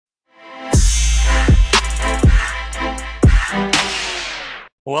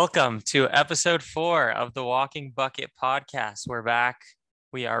Welcome to episode 4 of the Walking Bucket podcast. We're back.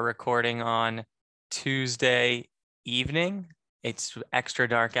 We are recording on Tuesday evening. It's extra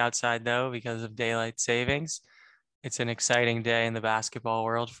dark outside though because of daylight savings. It's an exciting day in the basketball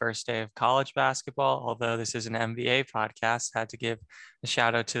world, first day of college basketball. Although this is an NBA podcast, had to give a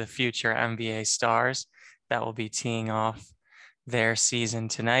shout out to the future NBA stars that will be teeing off their season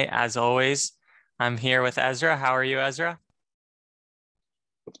tonight. As always, I'm here with Ezra. How are you, Ezra?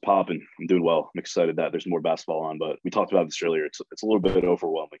 It's popping. I'm doing well. I'm excited that there's more basketball on, but we talked about this earlier. It's a little bit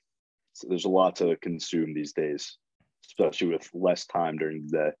overwhelming. So there's a lot to consume these days, especially with less time during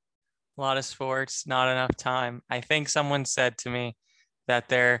the day. A lot of sports, not enough time. I think someone said to me that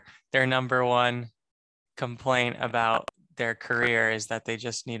their number one complaint about their career is that they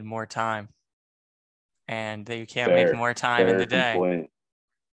just need more time and that you can't make Fair, more time in fair the day. complaint. It's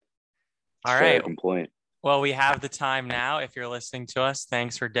All fair right. complaint. Well, we have the time now. If you're listening to us,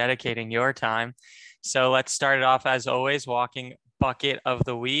 thanks for dedicating your time. So let's start it off as always, walking bucket of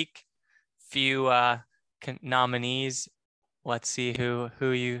the week. Few nominees. Let's see who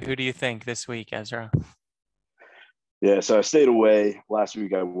do you think this week, Ezra? Yeah, so I stayed away. Last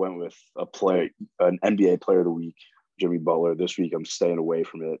week I went with an NBA player of the week, Jimmy Butler. This week I'm staying away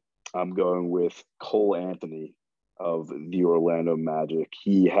from it. I'm going with Cole Anthony of the Orlando Magic.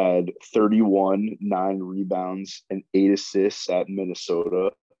 He had 31, 9 rebounds, and 8 assists at Minnesota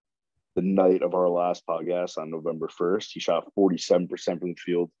the night of our last podcast on November 1st. He shot 47% from the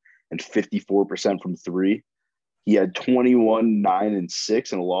field and 54% from three. He had 21, 9, and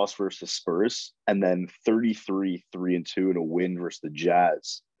 6 in a loss versus Spurs, and then 33, 3, and 2 in a win versus the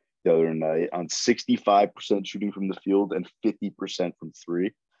Jazz the other night on 65% shooting from the field and 50% from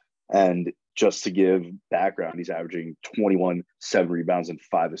three. And just to give background, he's averaging 21, 7 rebounds, and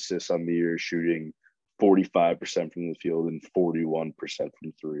 5 assists on the year, shooting 45% from the field and 41%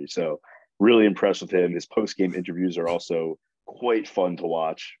 from three. So really impressed with him. His post-game interviews are also quite fun to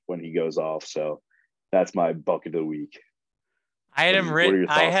watch when he goes off. So that's my bucket of the week. I had him What are written. your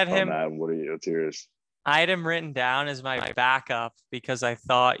thoughts on that? What's yours? I had him written down as my backup because I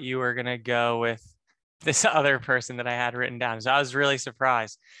thought you were gonna go with this other person that I had written down. So I was really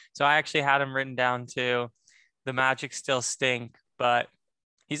surprised. So I actually had him written down too. The Magic still stink, but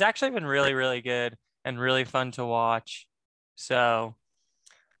he's actually been really, really good and really fun to watch. So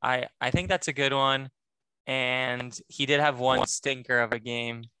I think that's a good one. And he did have one stinker of a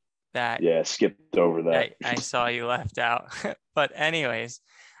game that Yeah, skipped over that. I saw you left out. But anyways,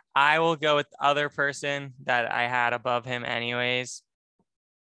 I will go with the other person that I had above him anyways.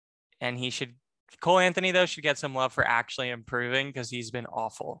 And Cole Anthony though should get some love for actually improving because he's been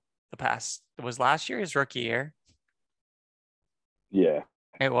awful it was last year his rookie year. Yeah.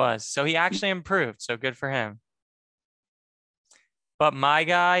 It was. So he actually improved. So good for him. But my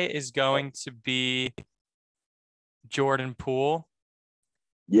guy is going to be Jordan Poole.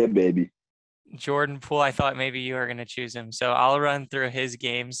 Yeah, baby. Jordan Poole, I thought maybe you were going to choose him. So I'll run through his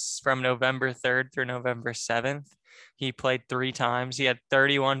games from November 3rd through November 7th. He played 3 times. He had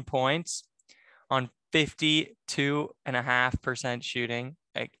 31 points on 52.5% shooting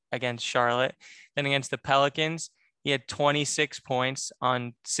against Charlotte. Then against the Pelicans, he had 26 points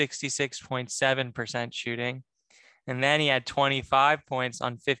on 66.7% shooting. And then he had 25 points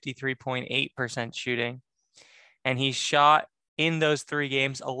on 53.8% shooting. And he shot in those 3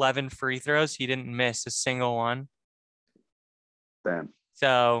 games 11 free throws. He didn't miss a single one. Damn.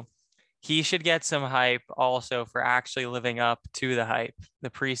 So he should get some hype also for actually living up to the hype, the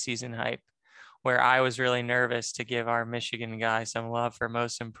preseason hype, where I was really nervous to give our Michigan guy some love for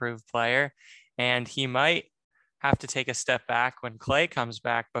most improved player. And he might have to take a step back when Clay comes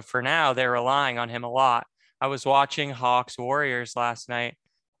back. But for now, they're relying on him a lot. I was watching Hawks Warriors last night,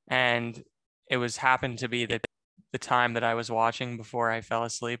 and it happened to be the time that I was watching before I fell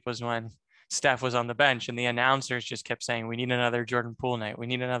asleep was when Steph was on the bench, and the announcers just kept saying, "We need another Jordan Poole night. We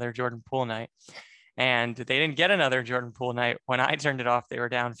need another Jordan Poole night." And they didn't get another Jordan Poole night. When I turned it off, they were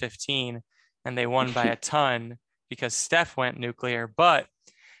down 15 and they won by a ton because Steph went nuclear. But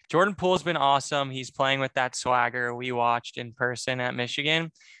Jordan Poole's been awesome. He's playing with that swagger we watched in person at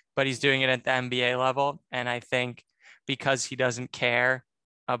Michigan, but he's doing it at the NBA level. And I think because he doesn't care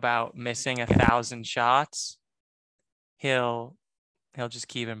about missing 1,000 shots, he'll just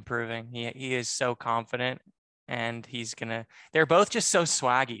keep improving. He is so confident, and they're both just so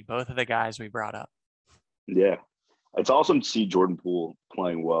swaggy, both of the guys we brought up. Yeah. It's awesome to see Jordan Poole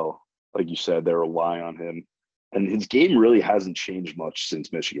playing well. Like you said, they're relying on him. And his game really hasn't changed much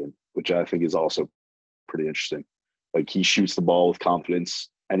since Michigan, which I think is also pretty interesting. Like he shoots the ball with confidence.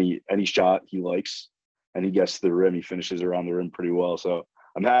 Any shot he likes, and he gets to the rim, he finishes around the rim pretty well. So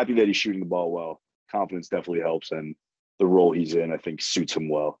I'm happy that he's shooting the ball well. Confidence definitely helps, and the role he's in, I think, suits him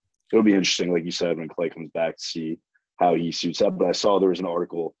well. It'll be interesting, like you said, when Clay comes back to see how he suits up. But I saw there was an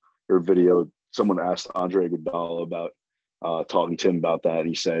article or video. Someone asked Andre Iguodala about talking to him about that, and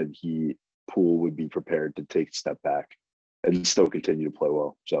he said Poole would be prepared to take a step back and still continue to play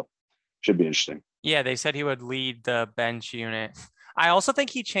well. So should be interesting. Yeah, they said he would lead the bench unit. I also think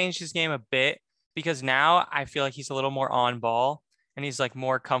he changed his game a bit because now I feel like he's a little more on ball and he's like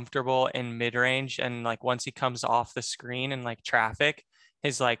more comfortable in mid range. And like once he comes off the screen and like traffic,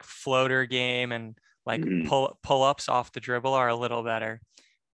 his like floater game and like pull ups off the dribble are a little better.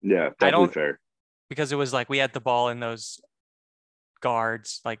 Yeah, I definitely don't fair. because it was like we had the ball in those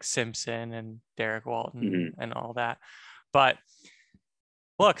guards like Simpson and Derek Walton and all that. But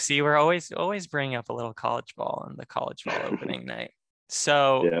look, see, we're always bringing up a little college ball on the college ball opening night.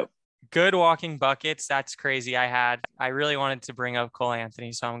 So Yeah. good walking buckets. That's crazy. I really wanted to bring up Cole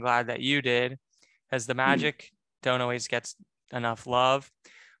Anthony, so I'm glad that you did, as the Magic don't always get enough love.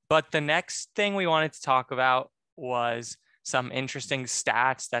 But the next thing we wanted to talk about was some interesting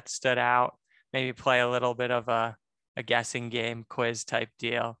stats that stood out. Maybe play a little bit of a guessing game quiz type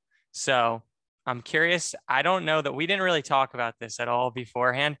deal. So I'm curious. I don't know that we didn't really talk about this at all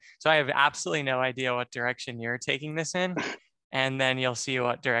beforehand. So I have absolutely no idea what direction you're taking this in. And then you'll see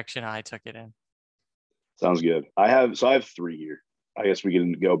what direction I took it in. Sounds good. I have 3 here. I guess we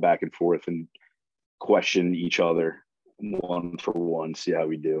can go back and forth and question each other one for one, see how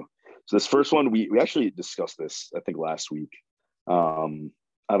we do. So this first one, we actually discussed this, I think, last week. I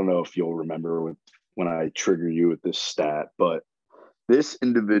don't know if you'll remember when I triggered you with this stat, but this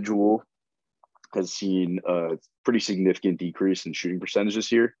individual has seen a pretty significant decrease in shooting percentage this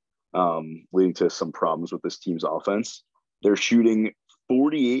year, leading to some problems with this team's offense. They're shooting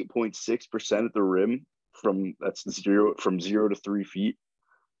 48.6% at the rim from 0 to 3 feet.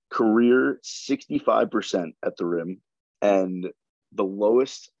 Career 65% at the rim, and the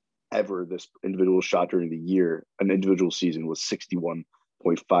lowest ever this individual shot during the year, an individual season, was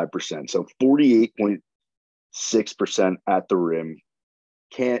 61.5%. So 48.6% at the rim.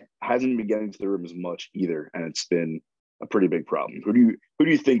 Hasn't been getting to the rim as much either, and it's been a pretty big problem. Who do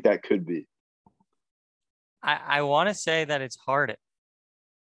you think that could be? I want to say that it's Harden.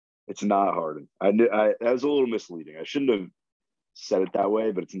 It's not Harden. That was a little misleading. I shouldn't have said it that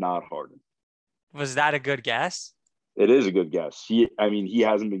way, but it's not Harden. Was that a good guess? It is a good guess. He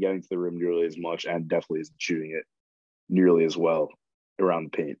hasn't been getting to the rim nearly as much, and definitely isn't shooting it nearly as well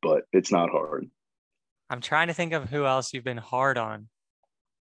around the paint, but it's not Harden. I'm trying to think of who else you've been hard on.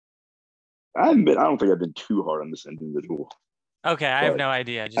 I don't think I've been too hard on this individual. Okay, I have no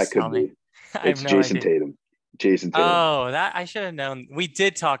idea. Just tell me. I have no Jason idea. Tatum. Jason Tatum. Oh, that I should have known. We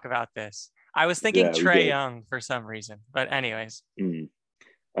did talk about this. I was thinking Trae Young for some reason, but anyways.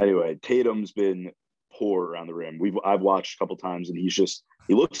 Anyway, Tatum's been poor around the rim. I've watched a couple times, and he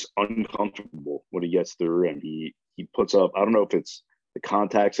looks uncomfortable when he gets to the rim. He puts up. I don't know if it's the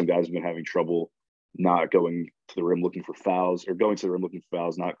contact. Some guys have been having trouble not going to the rim looking for fouls, or going to the rim looking for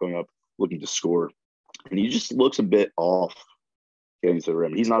fouls, not going up looking to score. And he just looks a bit off getting to the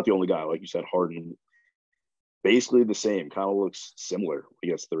rim. He's not the only guy, like you said. Harden, basically the same, kind of looks similar when he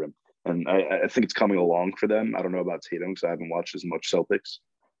gets to the rim. And I think it's coming along for them. I don't know about Tatum because I haven't watched as much Celtics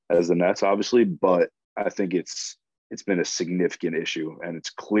as the Nets, obviously, but I think it's been a significant issue, and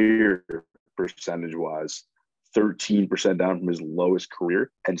it's clear percentage-wise, 13% down from his lowest career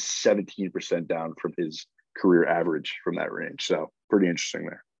and 17% down from his career average from that range. So pretty interesting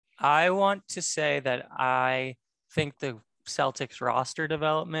there. I want to say that I think the Celtics roster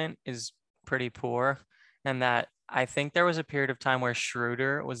development is pretty poor, and that I think there was a period of time where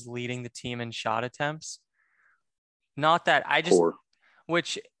Schroeder was leading the team in shot attempts. Not that I just, poor.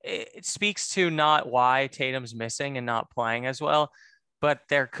 Which it speaks to not why Tatum's missing and not playing as well, but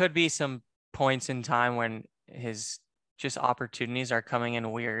there could be some points in time when his just opportunities are coming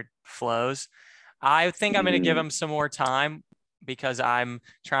in weird flows. I think I'm going to give him some more time because I'm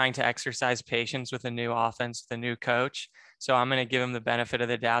trying to exercise patience with a new offense, with a new coach. So I'm going to give him the benefit of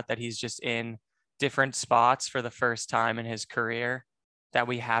the doubt that he's just in different spots for the first time in his career that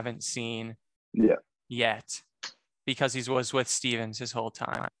we haven't seen yet, because he was with Stevens his whole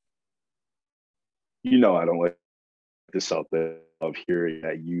time. I don't like this out there of hearing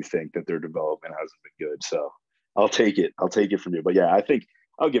that you think that their development hasn't been good. So I'll take it. I'll take it from you. But yeah, I think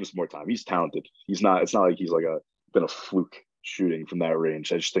I'll give him some more time. He's talented. It's not like he's like been a fluke shooting from that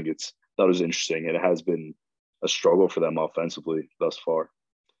range. I just think that was interesting. And it has been a struggle for them offensively thus far.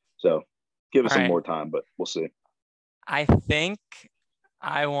 So give us some more time, but we'll see. I think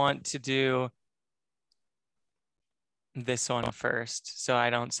I want to do this one first so I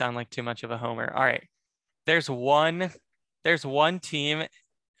don't sound like too much of a homer. All right. There's one team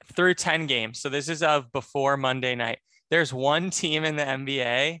through 10 games. So this is of before Monday night. There's one team in the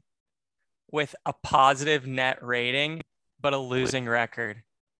NBA with a positive net rating, but a losing record.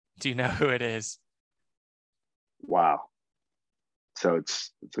 Do you know who it is? Wow. So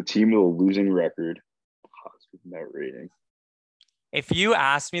it's a team with a losing record, positive net rating. If you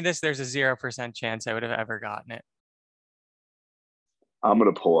asked me this, there's a 0% chance I would have ever gotten it. I'm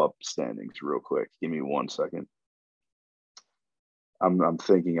gonna pull up standings real quick. Give me 1 second. I'm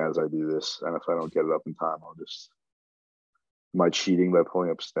thinking as I do this, and if I don't get it up in time, I'll just am I cheating by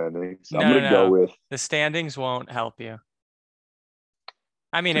pulling up standings? I'm No, no, gonna go no. with The standings won't help you.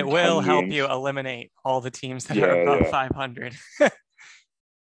 I mean, it through will 10 help you games. eliminate all the teams that are Yeah, above yeah. 500.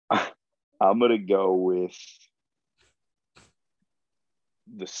 I'm gonna go with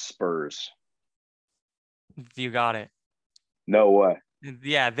the Spurs. You got it. No way.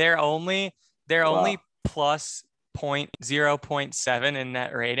 Yeah, they're only Wow. plus 0.7 in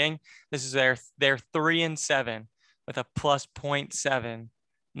net rating. This is they're 3-7 with a plus 0.7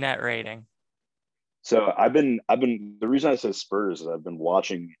 net rating. So I've been the reason I said Spurs is I've been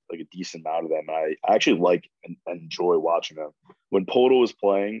watching like a decent amount of them. I actually like and enjoy watching them. When Poto was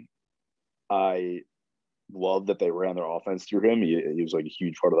playing, I loved that they ran their offense through him. He was like a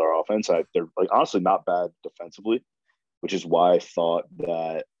huge part of their offense. They're like honestly not bad defensively, which is why I thought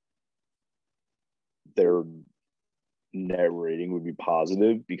that their net rating would be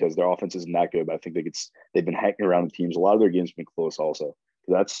positive because their offense isn't that good. But I think they've been hanging around the teams. A lot of their games have been close also.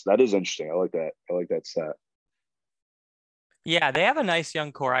 That is interesting. I like that. I like that stat. Yeah, they have a nice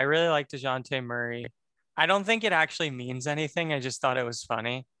young core. I really like DeJounte Murray. I don't think it actually means anything. I just thought it was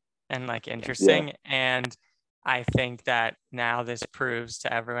funny and like Yeah. interesting. And I think that now this proves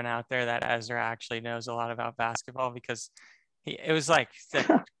to everyone out there that Ezra actually knows a lot about basketball because it was like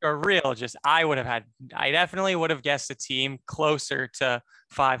a real just I definitely would have guessed a team closer to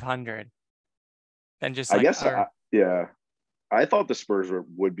 500 than just I like guess yeah. I thought the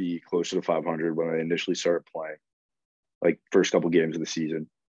would be closer to 500 when I initially started playing, like first couple games of the season.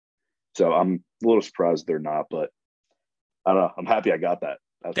 So I'm a little surprised they're not, but I don't know. I'm happy I got that.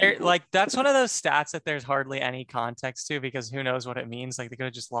 That's pretty they're cool. like that's one of those stats that there's hardly any context to because who knows what it means. Like they could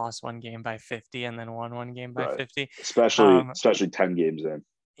have just lost one game by 50 and then won one game by Right. 50. Especially Um, 10 games in.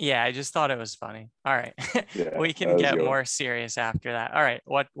 yeah, I just thought it was funny. All right. Yeah, We can that was get good. more serious after that. All right.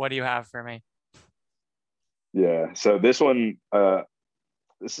 What do you have for me? Yeah. So this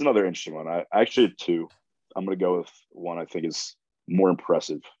is another interesting one. I actually have two. I'm gonna go with one I think is more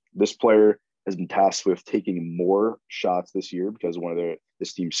impressive. This player has been tasked with taking more shots this year because one of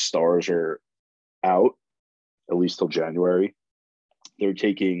this team's stars are out, at least till January. They're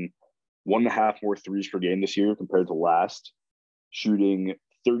taking 1.5 more threes per game this year compared to last, shooting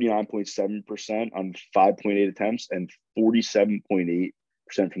 39.7% on 5.8 attempts and 47.8%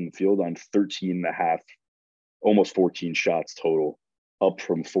 from the field on 13 and a half, almost 14 shots total, up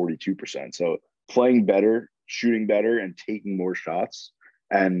from 42%. So playing better, shooting better, and taking more shots.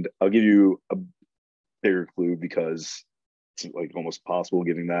 And I'll give you a bigger clue because it's like almost possible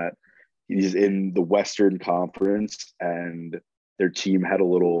giving that. He's in the Western Conference and their team had a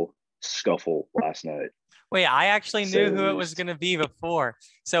little scuffle last night, Wait, I actually to say knew the who it was least. going to be before.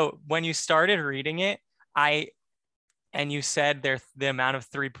 So when you started reading it, I and you said the amount of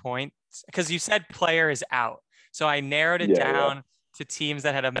 3 points because you said player is out. So I narrowed it Yeah, yeah, down to teams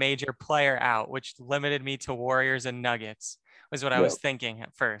that had a major player out, which limited me to Warriors and Nuggets, was what I yeah, was thinking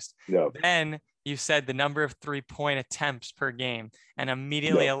at first. yeah, Then you said the number of 3-point attempts per game and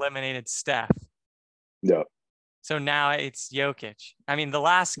immediately yeah, eliminated Steph. yeah. So now it's Jokic. I mean, the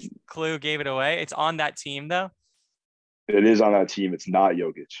last clue gave it away. It's on that team though. It is on that team. It's not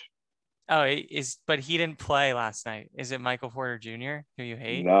Jokic. Oh, but he didn't play last night. Is it Michael Porter Jr., who you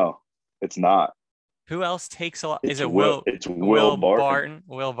hate? No, it's not. Who else takes a lot? Is It's it Will. Will It's Will Will Barton. Barton?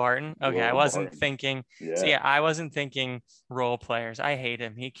 Will Barton? Okay, I Will wasn't Barton. thinking. So Yeah. yeah, I wasn't thinking role players. I hate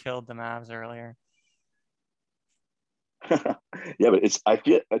him. He killed the Mavs earlier. Yeah, but I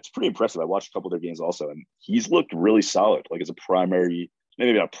feel it's pretty impressive. I watched a couple of their games also, and he's looked really solid. Like as a primary,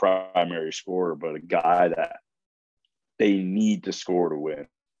 maybe not primary scorer, but a guy that they need to score to win.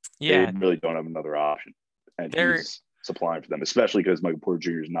 They Yeah, really don't have another option, and they're he's supplying for them, especially because Michael Porter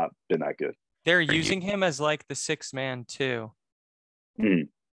Jr. has not been that good. they're using him as like the sixth man too, Mm,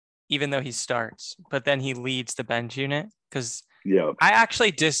 even though he starts. But then he leads the bench unit because yeah,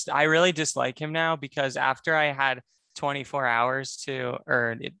 I really dislike him now because after I had 24 hours to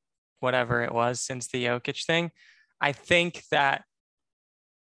or whatever it was since the Jokic thing, I think that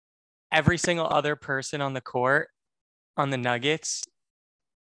every single other person on the court on the Nuggets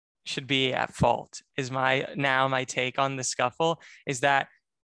should be at fault. Is my take on the scuffle is that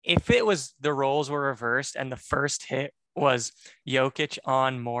if it was the roles were reversed and the first hit was Jokic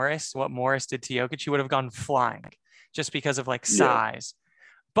on Morris, what Morris did to Jokic, he would have gone flying just because of like Yeah. size.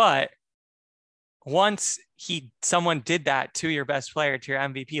 But once someone did that to your best player, to your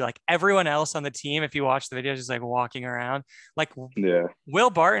MVP, like everyone else on the team, if you watch the videos, just like walking around, like Yeah.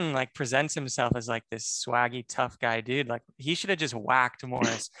 Will Barton like presents himself as like this swaggy tough guy dude. Like he should have just whacked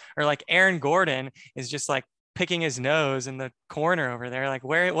Morris, or like Aaron Gordon is just like picking his nose in the corner over there. Like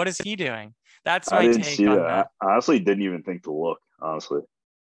what is he doing? That's I my didn't take see on that. that. I honestly didn't even think to look, honestly.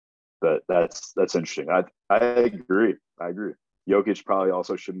 But that's interesting. I agree. I agree. Jokic probably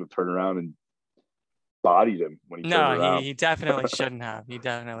also shouldn't have turned around and bodied him when he turned No, around. he definitely shouldn't have. He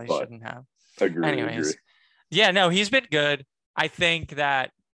definitely But shouldn't have. agree. Anyways, yeah, no, he's been good. I think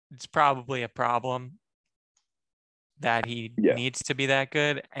that it's probably a problem that he Yeah, needs to be that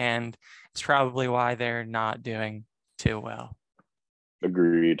good, and it's probably why they're not doing too well.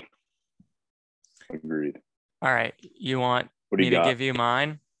 agreed. All right, you want What do me you to got? give you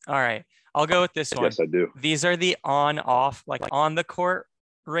mine? All right, I'll go with this one. Yes, I do. These are the on-off, like on the court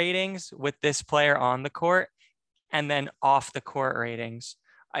ratings with this player on the court, and then off the court ratings.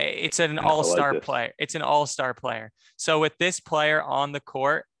 It's an all-star this. player. It's an all-star player. So with this player on the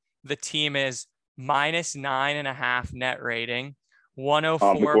court, the team is -9.5 net rating, On the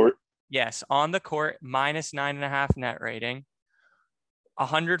 104. court? Yes, on the court, -9.5 net rating,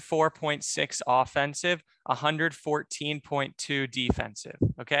 104.6 offensive, 114.2 defensive.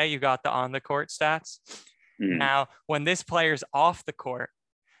 Okay, you got the on the court stats. Mhm. Now, when this player's off the court,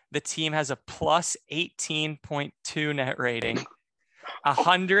 the team has a plus 18.2 net rating,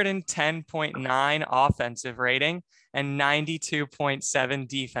 110.9 offensive rating, and 92.7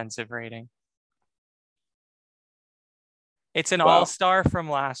 defensive rating. It's an Wow. all-star from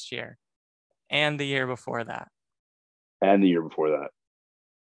last year and the year before that. And the year before that.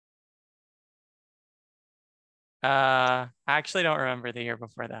 I actually don't remember the year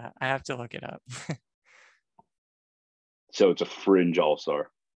before that. I have to look it up. So it's a fringe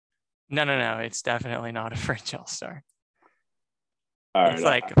all-star. No. It's definitely not a fringe all-star. All It's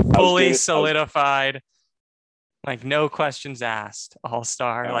right. like fully solidified, like no questions asked,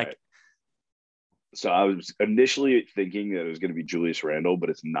 all-star. All like right. So I was initially thinking that it was going to be Julius Randle, but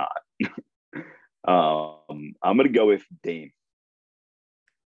it's not. I'm going to go with Dame.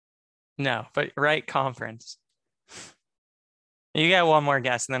 No, but right conference. You get one more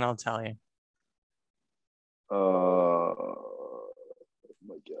guess and then I'll tell you. Oh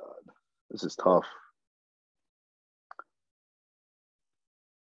my God. This is tough.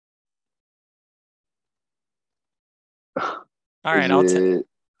 All right, I'll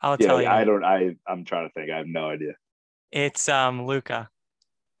tell you. I'm trying to think. I have no idea. It's Luka.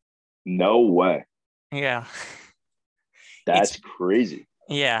 No way. Yeah. That's crazy.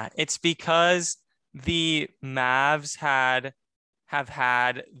 Yeah, it's because the Mavs have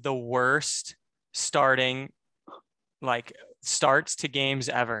had the worst starting like starts to games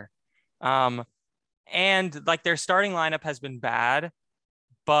ever. And like their starting lineup has been bad,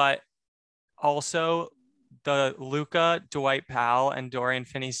 but also the Luka, Dwight Powell, and Dorian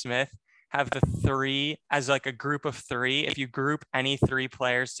Finney-Smith have the three as like a group of three. If you group any three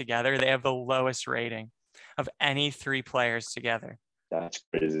players together, they have the lowest rating of any three players together. That's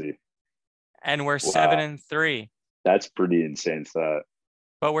crazy. And we're 7-3. That's pretty insane stat.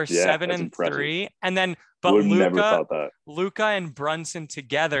 But we're 7-3. And then would never thought that. Luka and Brunson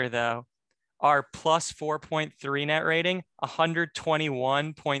together though are plus 4.3 net rating,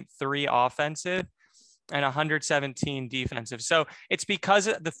 121.3 offensive, and 117 defensive. So it's because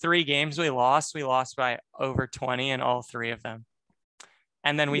of the 3 games we lost by over 20 in all 3 of them.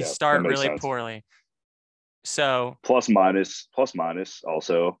 And then we start really poorly. So plus minus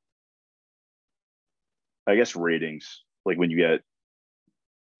also. I guess ratings, like when you get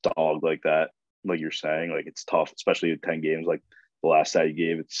dog like that, like you're saying, like it's tough, especially with 10 games, like the last stat you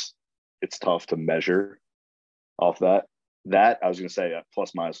gave, it's tough to measure off that. That I was gonna say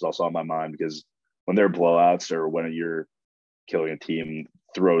plus minus is also on my mind because when they're blowouts or when you're killing a team,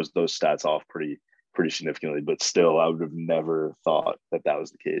 throws those stats off pretty significantly. But still, I would have never thought that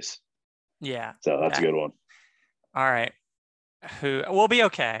was the case. Yeah. So that's a good one. All right. We'll be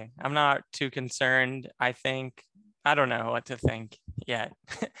okay. I'm not too concerned. I don't know what to think yet.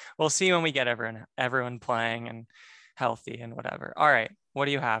 We'll see when we get everyone playing and healthy and whatever. All right. What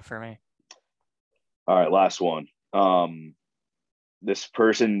do you have for me? All right. Last one. This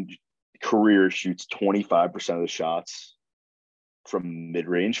person career shoots 25% of the shots from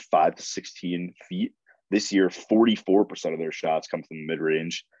mid-range, 5 to 16 feet. This year, 44% of their shots come from the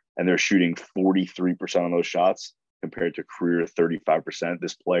mid-range, and they're shooting 43% on those shots compared to career 35%.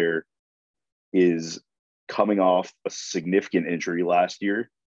 This player is coming off a significant injury last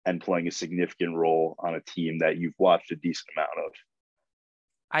year and playing a significant role on a team that you've watched a decent amount of.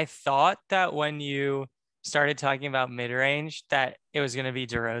 I thought that when you started talking about mid-range that it was going to be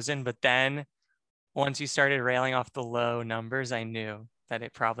DeRozan, but then once you started railing off the low numbers, I knew that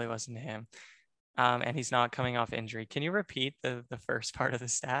it probably wasn't him. And he's not coming off injury. Can you repeat the first part of the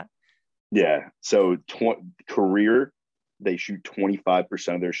stat? Yeah. So career, they shoot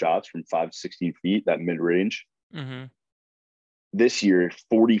 25% of their shots from 5-16 feet, that mid-range. Mm-hmm. This year,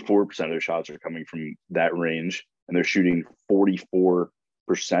 44% of their shots are coming from that range, and they're shooting 44%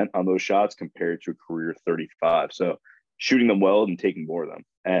 on those shots compared to a career 35. So shooting them well and taking more of them.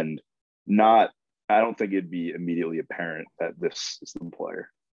 And I don't think it'd be immediately apparent that this is the player.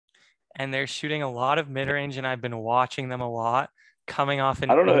 And they're shooting a lot of mid-range, and I've been watching them a lot coming off I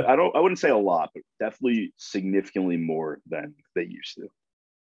don't know. I wouldn't say a lot, but definitely significantly more than they used to.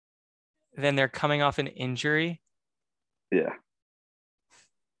 Then they're coming off an injury. Yeah.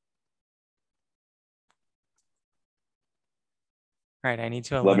 Right. I need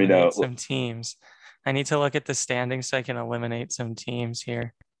to Let me know. eliminate some teams. I need to look at the standings so I can eliminate some teams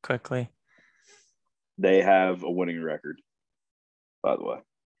here quickly. They have a winning record, by the way.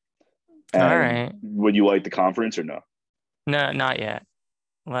 And all right. Would you like the conference or no? No, not yet.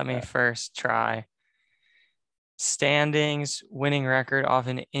 Let me first try. Standings, winning record off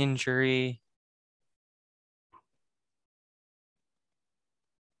an injury.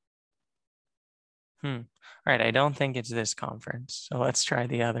 All right. I don't think it's this conference. So let's try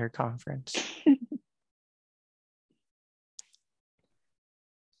the other conference.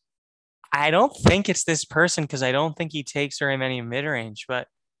 I don't think it's this person because I don't think he takes very many mid-range, but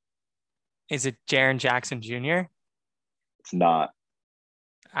is it Jaren Jackson Jr.? It's not.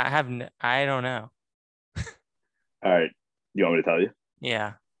 I don't know. All right. You want me to tell you?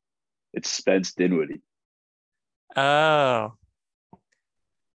 Yeah. It's Spence Dinwiddie. Oh.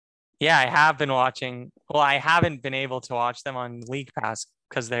 Yeah, I have been watching. Well, I haven't been able to watch them on League Pass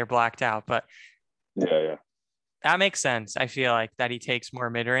because they're blacked out, but yeah. That makes sense. I feel like that he takes more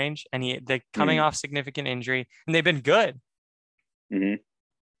mid-range and they're coming off significant injury and they've been good. Mm-hmm.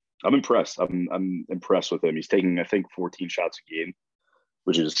 I'm impressed. I'm impressed with him. He's taking, I think, 14 shots a game,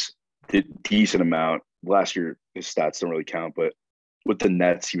 which is a decent amount. Last year, his stats don't really count, but with the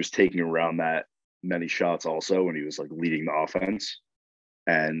Nets, he was taking around that many shots also when he was like leading the offense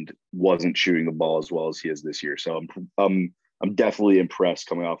and wasn't shooting the ball as well as he is this year. So I'm definitely impressed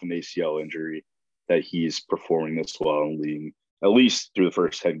coming off an ACL injury that he's performing this well and leading at least through the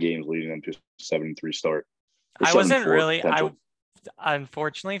first 10 games, leading them to a 7-3 start. I wasn't really,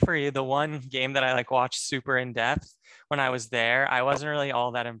 unfortunately for you, the one game that I like watched super in depth when I was there, I wasn't really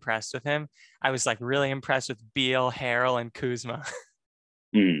all that impressed with him. I was like really impressed with Beal, Harrell, and Kuzma.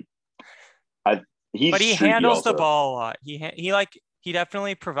 But he handles the ball a lot. He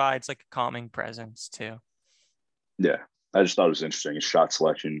definitely provides like a calming presence too. Yeah, I just thought it was interesting. His shot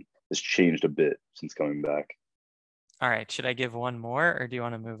selection has changed a bit since coming back. All right, should I give one more or do you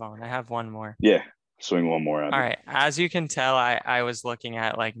want to move on? I have one more. Yeah, swing one more out. All right, as you can tell, I was looking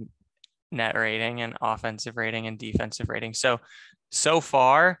at like net rating and offensive rating and defensive rating. So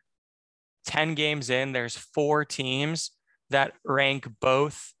far, 10 games in, there's 4 teams that rank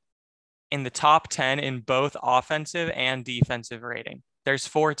both in the top 10 in both offensive and defensive rating. There's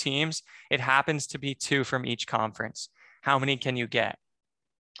 4 teams. It happens to be 2 from each conference. How many can you get?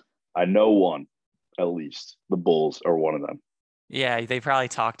 I know one, at least. The Bulls are one of them. Yeah, they probably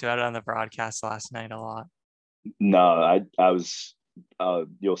talked about it on the broadcast last night a lot. No, I was,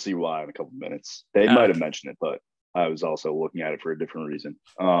 you'll see why in a couple minutes. They might have mentioned it, but I was also looking at it for a different reason.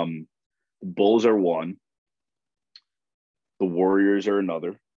 The Bulls are one. The Warriors are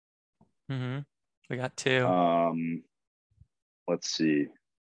another. We got 2. Let's see.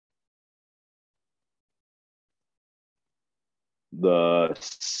 The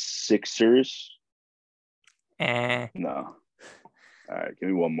Sixers. No. All right, give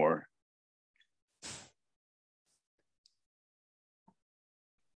me one more.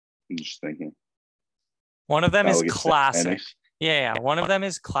 I'm just thinking. One of them is classic. Yeah. One of them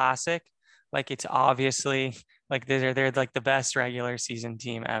is classic. Like it's obviously like they're like the best regular season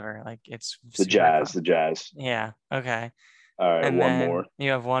team ever. Like it's the Jazz. Yeah. Okay. All right. And one more.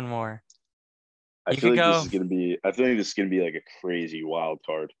 You have one more. I feel like this is gonna be like a crazy wild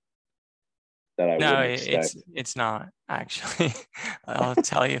card that I wouldn't expect. It's not actually. I'll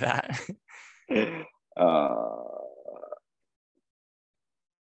tell you that.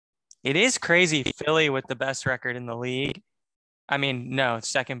 It is crazy. Philly with the best record in the league. I mean, no,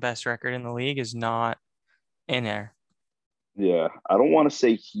 second best record in the league is not in there. Yeah, I don't want to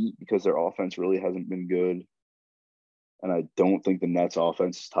say Heat because their offense really hasn't been good, and I don't think the Nets'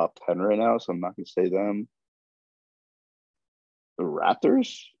 offense is top 10 right now, so I'm not going to say them. The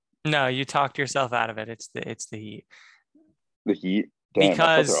Raptors, No, you talked yourself out of it. It's the Heat. the Heat. Damn, I thought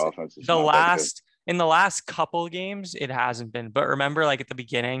their Because offense is not that good. in the last couple games it hasn't been, but remember like at the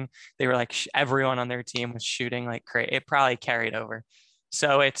beginning they were like everyone on their team was shooting like crazy. It probably carried over.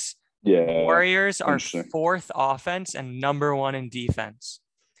 So it's Yeah, Warriors are interesting. fourth offense and number one in defense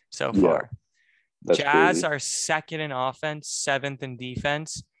so Yeah, far. that's Jazz crazy. are second in offense, seventh in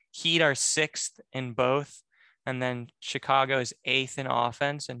defense. Heat are sixth in both, and then Chicago is eighth in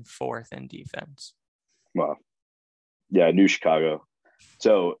offense and fourth in defense. Wow. Yeah, New Chicago.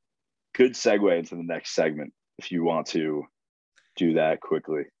 So good segue into the next segment if you want to do that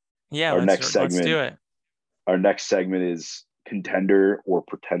quickly. Yeah, Our let's next let's segment, do it. our next segment is contender or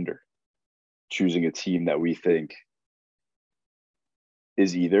pretender, choosing a team that we think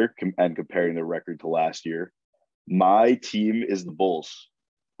is either and comparing their record to last year. My team is the Bulls,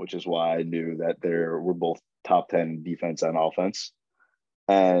 which is why I knew that we're both top 10 defense and offense.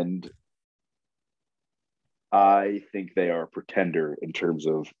 And I think they are a pretender in terms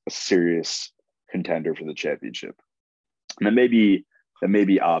of a serious contender for the championship. And that may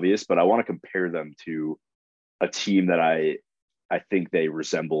be obvious, but I want to compare them to a team that I think they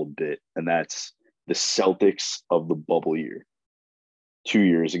resemble a bit, and that's the Celtics of the bubble year. 2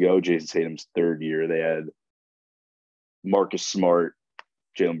 years ago, Jason Tatum's third year, they had Marcus Smart,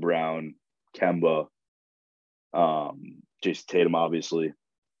 Jaylen Brown, Kemba, Jason Tatum, obviously.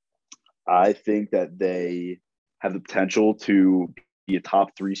 I think that they have the potential to be a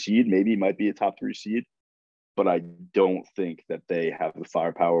top three seed, maybe might be a top three seed, but I don't think that they have the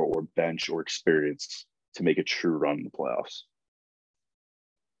firepower or bench or experience to make a true run in the playoffs.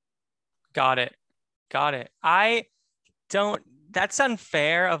 Got it. Got it. I don't, that's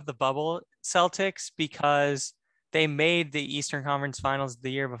unfair of the bubble Celtics because they made the Eastern Conference Finals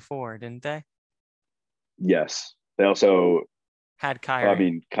the year before, didn't they? Yes. They also, Had I Kyrie.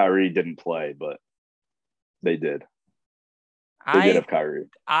 mean, Kyrie didn't play, but they did. They did I have Kyrie.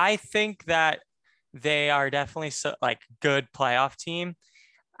 I think that they are definitely so like good playoff team.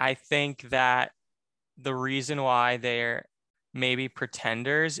 I think that the reason why they're maybe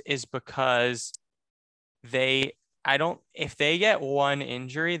pretenders is because they I don't if they get one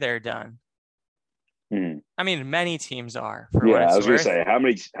injury, they're done. Mhm. I mean, many teams are for what Yeah, I it's was gonna worth. say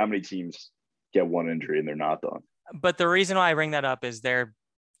how many teams get one injury and they're not done? But the reason why I bring that up is they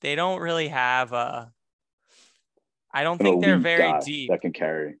don't really have a I don't An think they're elite very guy deep. that can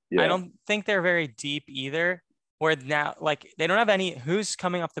carry. I Yeah, don't think they're very deep either. Where now, like they don't have any who's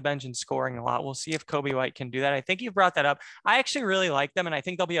coming off the bench and scoring a lot. We'll see if Kobe White can do that. I think you brought that up. I actually really like them, and I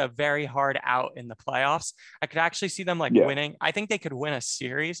think they'll be a very hard out in the playoffs. I could actually see them like yeah. winning. I think they could win a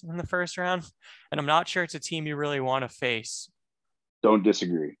series in the first round, and I'm not sure it's a team you really want to face. Don't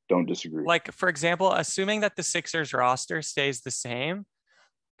disagree. Don't disagree. Like for example, assuming that the Sixers roster stays the same,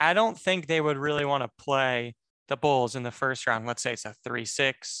 I don't think they would really want to play the Bulls in the first round. Let's say it's a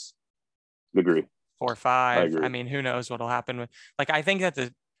 3-6, Agree. four, I five. I agree. mean, who knows what'll happen with like I think that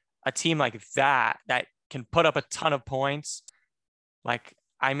a team like that can put up a ton of points. Like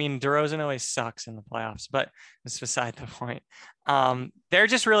I mean, DeRozan always sucks in the playoffs, but it's beside the point. They're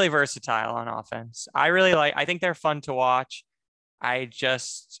just really versatile on offense. I think they're fun to watch. I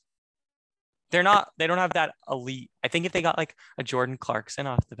just they don't have that elite. I think if they got like a Jordan Clarkson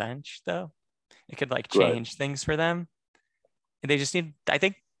off the bench though, it could like Right. change things for them. They just need, I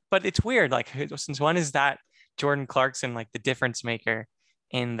think, but it's weird. Like, since when is that Jordan Clarkson like the difference maker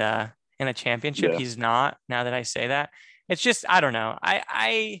in a championship? Yeah. He's not. Now that I say that, it's just I don't know.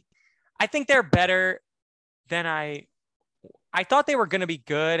 I think they're better than I thought they were going to be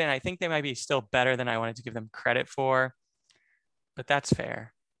good, and I think they might be still better than I wanted to give them credit for. But that's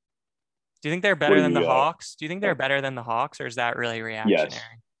fair. Do you think they're What better do than the you Hawks? Do you think they're uh, better than the Hawks, or is that really yes.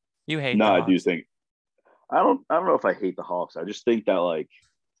 reactionary? You hate No, the I do Hawks. think I don't know if I hate the Hawks. I just think that like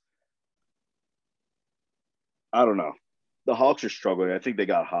I don't know. The Hawks are struggling. I think they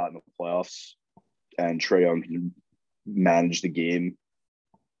got hot in the playoffs and Trae Young can manage the game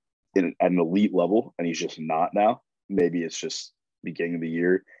at an elite level, and he's just not now. Maybe it's just beginning of the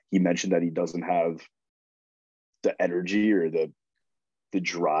year. He mentioned that he doesn't have the energy or the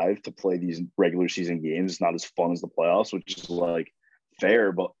drive to play these regular season games. It's not as fun as the playoffs, which is like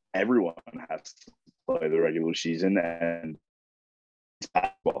fair, but everyone has to play the regular season and it's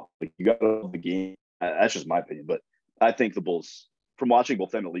basketball. Like you got to the game. That's just my opinion, but I think the Bulls from watching both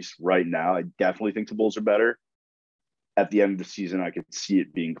them, at least right now, I definitely think the Bulls are better. At the end of the season, I could see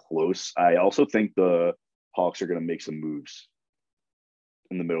it being close. I also think the Hawks are going to make some moves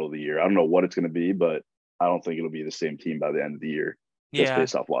in the middle of the year. I don't know what it's going to be, but I don't think it'll be the same team by the end of the year, just Yeah,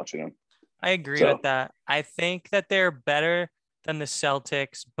 based off watching them. I agree So with that. I think that they're better than the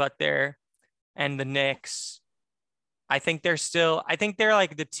Celtics, and the Knicks. I think they're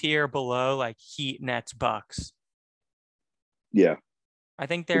like the tier below like Heat, Nets, Bucks. yeah, I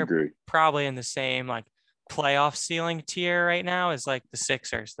think they're agree. probably in the same like playoff ceiling tier right now as like the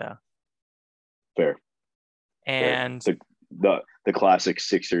Sixers though. Fair, fair. And The classic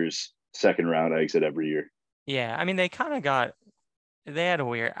Sixers second round exit every year. yeah, I mean they had a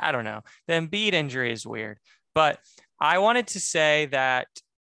weird, I don't know. The Embiid injury is weird, but I wanted to say that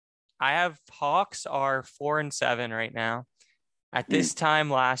I have Hawks are 4-7 right now. At this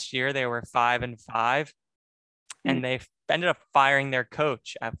time last year, they were 5-5, and they ended up firing their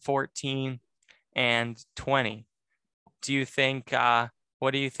coach at 14-20. Do you think,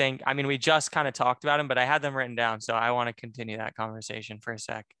 what do you think? I mean, we just kind of talked about them, but I had them written down. So I want to continue that conversation for a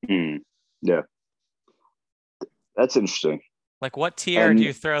sec. Yeah, that's interesting. Like what tier do And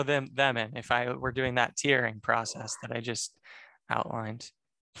you throw them in if I were doing that tiering process that I just outlined?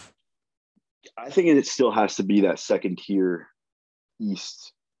 I think it still has to be that second tier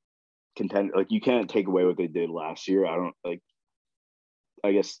East contender. Like you can't take away what they did last year. I don't like.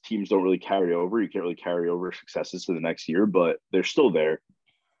 I guess teams don't really carry over. You can't really carry over successes to the next year, but they're still there.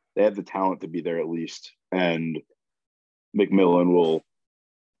 They have the talent to be there at least, and McMillan will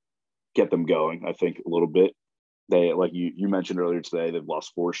get them going. I think a little bit. They like you mentioned earlier today. They've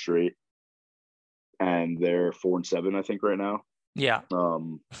lost 4 straight, and they're 4-7. I think right now. Yeah.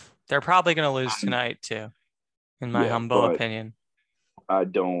 Um, They're probably going to lose tonight too, in my yeah, humble but opinion. I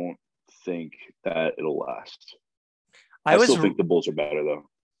don't think that it'll last. I I was still think the Bulls are better though.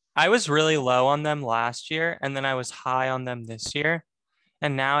 I was really low on them last year, and then I was high on them this year,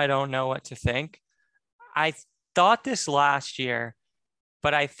 and now I don't know what to think. I thought this last year,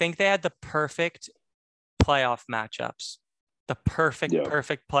 but I think they had the perfect playoff matchups. The Yeah.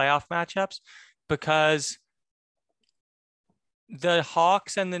 perfect playoff matchups because the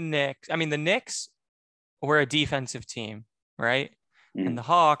Hawks and the Knicks, I mean, the Knicks were a defensive team, right? And the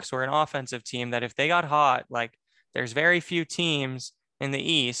Hawks were an offensive team that if they got hot, like there's very few teams in the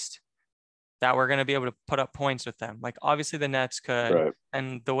East that were going to be able to put up points with them. Like obviously the Nets could, Right.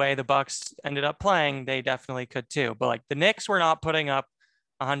 and the way the Bucks ended up playing, they definitely could too. But like the Knicks were not putting up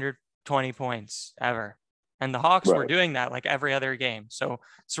 120 points ever. And the Hawks were Right. doing that like every other game. So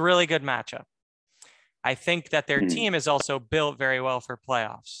it's a really good matchup. I think that their team is also built very well for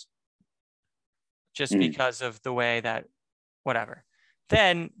playoffs just because of the way that whatever.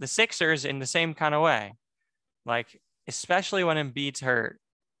 Then the Sixers in the same kind of way, like especially when Embiid's hurt,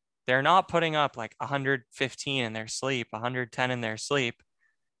 they're not putting up like 115 in their sleep, 110 in their sleep.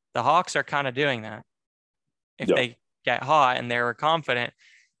 The Hawks are kind of doing that if Yeah. they get hot and they were confident.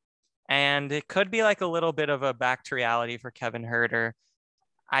 And it could be like a little bit of a back to reality for Kevin Herter.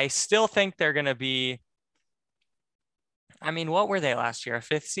 I still think they're going to be, I mean, what were they last year? A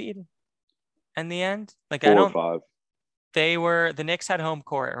 5th seed in the end? Like, 4 or 5. The Knicks had home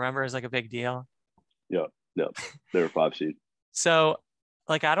court. Remember, it was like a big deal. Yeah. Yeah. They were 5 seed. So,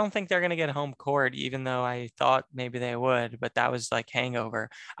 like, I don't think they're going to get home court, even though I thought maybe they would, but that was like hangover.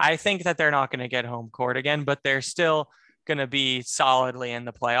 I think that they're not going to get home court again, but they're still going to be solidly in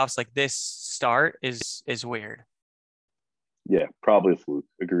the playoffs. Like this start is weird. Yeah, probably a fluke.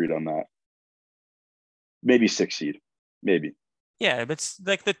 Agreed on that. Maybe 6 seed. Maybe. Yeah, but it's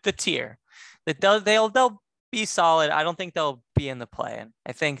like the tier that they'll be solid. I don't think they'll be in the play-in.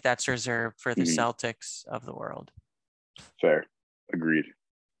 I think that's reserved for the Celtics of the world. Fair. Agreed.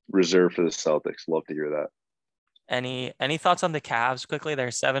 Reserved for the Celtics. Love to hear that. Any thoughts on the Cavs quickly? They're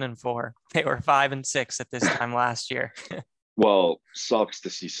 7-4. They were 5-6 at this time last year. Well, sucks to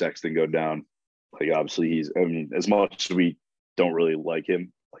see Sexton go down. Like obviously I mean, as much as we don't really like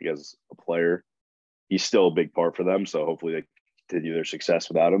him, like as a player, he's still a big part for them. So hopefully they continue their success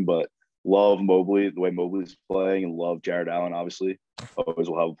without him. But love Mobley, the way Mobley's playing, and love Jared Allen, obviously. Always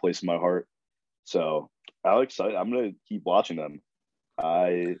will have a place in my heart. So I'm excited. I'm gonna keep watching them.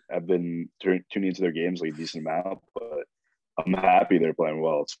 I have been tuning into their games like a decent amount, but I'm happy they're playing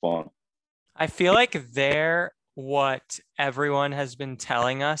well. It's fun. I feel like they're what everyone has been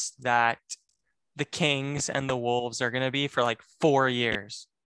telling us that the Kings and the Wolves are going to be for like 4 years.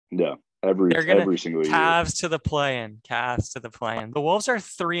 Yeah, They're gonna every single year. Cavs to the play-in. The Wolves are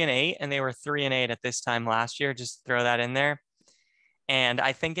 3-8, and they were 3-8 at this time last year. Just throw that in there. And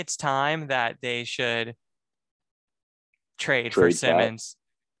I think it's time that they should trade for Trade Cat. Simmons.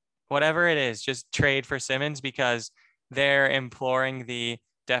 Whatever it is, just trade for Simmons because they're imploring the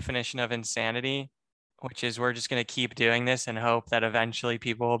definition of insanity, which is we're just going to keep doing this and hope that eventually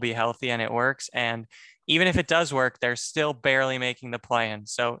people will be healthy and it works. And even if it does work, they're still barely making the play-in.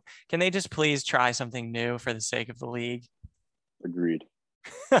 So can they just please try something new for the sake of the league? Agreed.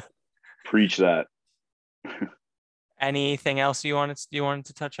 Preach that. Anything else you wanted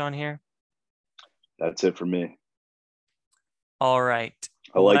to touch on here? That's it for me. All right.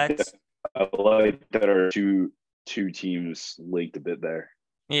 I like that our two teams linked a bit there.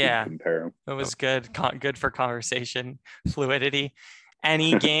 Yeah, compare them. it was good. Good for conversation fluidity.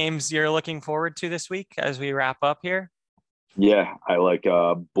 Any games you're looking forward to this week as we wrap up here? Yeah, I like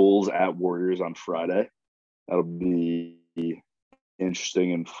Bulls at Warriors on Friday. That'll be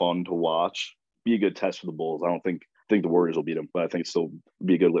interesting and fun to watch. Be a good test for the Bulls. I don't think the Warriors will beat them, but I think it still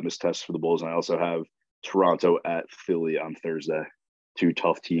be a good litmus test for the Bulls. And I also have Toronto at Philly on Thursday. Two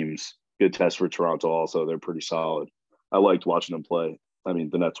tough teams. Good test for Toronto also. They're pretty solid. I liked watching them play. I mean,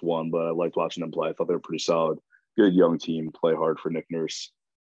 the Nets won, but I liked watching them play. I thought they were pretty solid. Good young team. Play hard for Nick Nurse.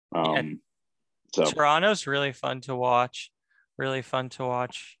 Yeah. So Toronto's really fun to watch. Really fun to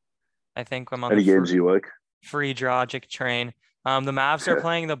watch. I think I'm on any games you like? free Dragic train. The Mavs are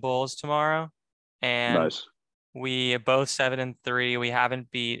playing the Bulls tomorrow, and Nice. we both 7-3. We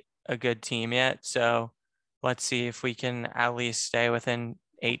haven't beat a good team yet, so let's see if we can at least stay within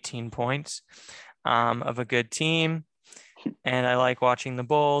 18 points of a good team. And I like watching the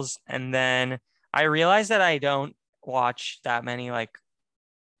Bulls. And then I realized that I don't watch that many like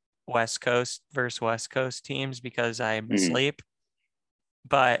West Coast versus West Coast teams because I'm asleep.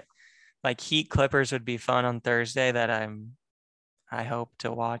 But like Heat Clippers would be fun on Thursday that I hope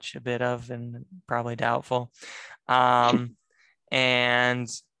to watch a bit of and probably doubtful. And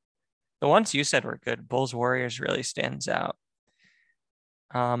the ones you said were good. Bulls Warriors really stands out.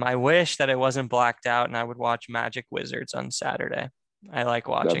 I wish that it wasn't blacked out and I would watch Magic Wizards on Saturday. I like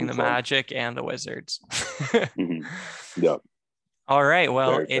watching the fun. Magic and the Wizards. Yeah. All right.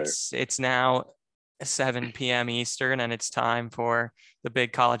 Well, it's now 7 p.m. Eastern and it's time for the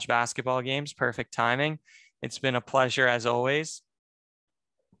big college basketball games. Perfect timing. It's been a pleasure as always.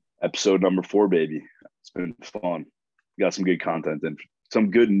 Episode number 4, baby. It's been fun. We got some good content and some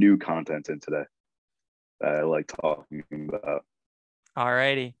good new content in today that I like talking about. All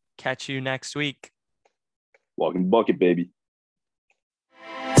righty. Catch you next week. Walking bucket, baby.